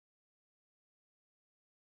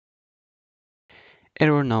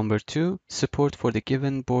Error number 2, support for the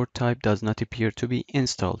given board type does not appear to be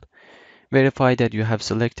installed. Verify that you have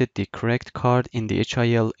selected the correct card in the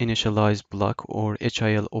HIL initialize block or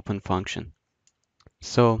HIL open function.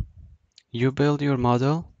 So you build your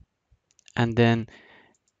model and then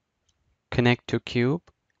connect to Cube.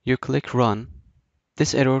 You click Run.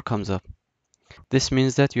 This error comes up. This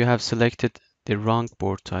means that you have selected the wrong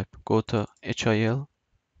board type. Go to HIL.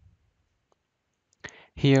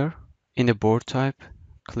 Here in the board type,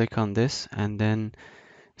 click on this and then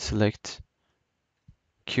select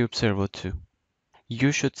QUBE Servo 2.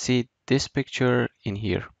 You should see this picture in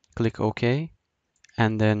here. Click OK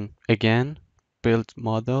and then again build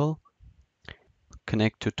model,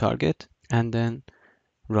 connect to target and then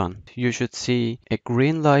run. You should see a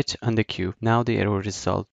green light on the cube. Now the error is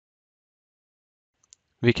solved.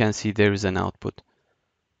 We can see there is an output.